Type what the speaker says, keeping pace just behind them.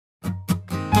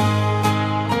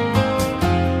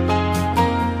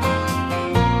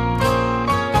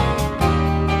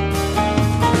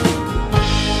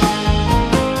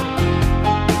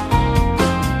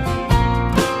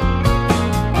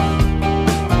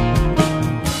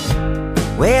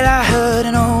Well, I heard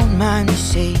an old man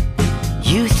say,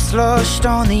 youth's lost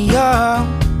on the young.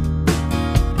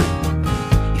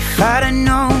 If I'd have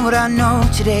known what I know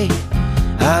today,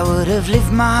 I would have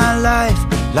lived my life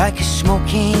like a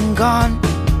smoking gun.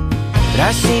 But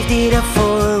I saved it up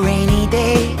for a rainy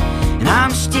day, and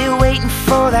I'm still waiting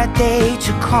for that day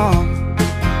to come.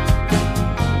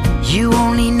 You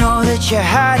only know that you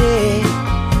had it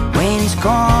when it's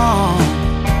gone,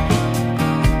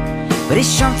 but it's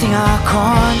something I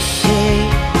can't say,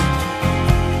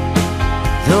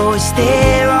 though it's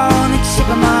there on the tip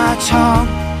of my tongue.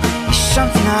 It's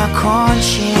something I can't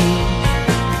change,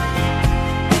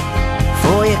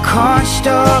 for you can't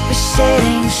stop a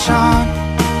setting sun.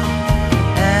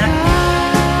 And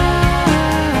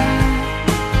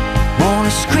I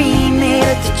wanna scream it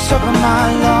at the top of my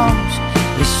lungs,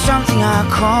 but it's something I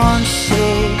can't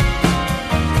say,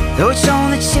 though it's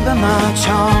on the tip of my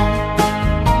tongue.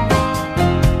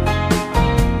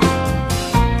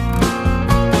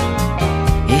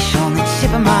 It's on the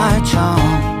tip of my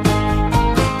tongue.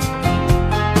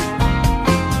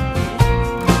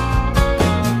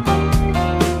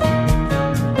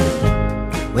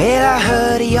 Well, I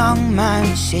heard a young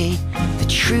man say, the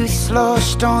truth's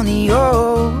lost on the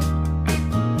old.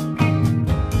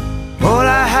 All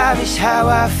I have is how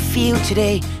I feel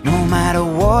today, no matter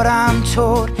what I'm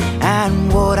told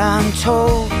and what I'm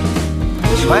told.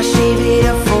 So I save it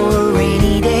up for a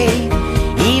rainy day,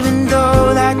 even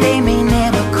though that day may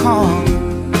never come.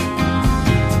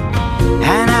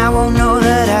 And I won't know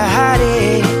that I had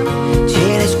it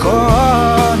till it's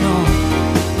gone, no.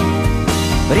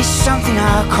 But it's something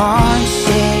I can't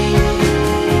say,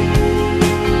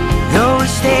 though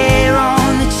it's there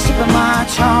on the tip of my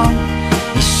tongue.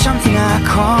 It's something I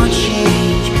can't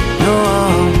change, no,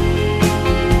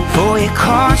 for you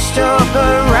can't stop a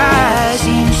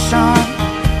rising sun.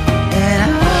 And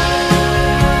I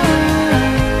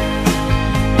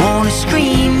wanna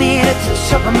scream it at the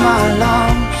top of my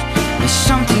lungs. It's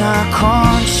something I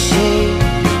can't say,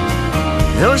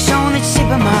 though it's on the tip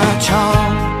of my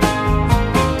tongue.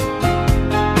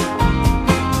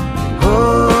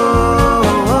 Oh,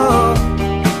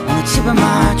 on the tip of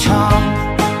my tongue.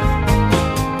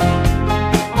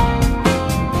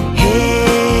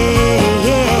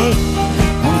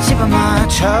 My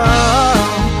tongue,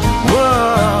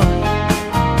 whoa,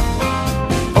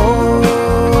 oh,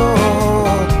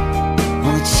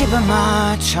 on the tip of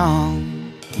my tongue.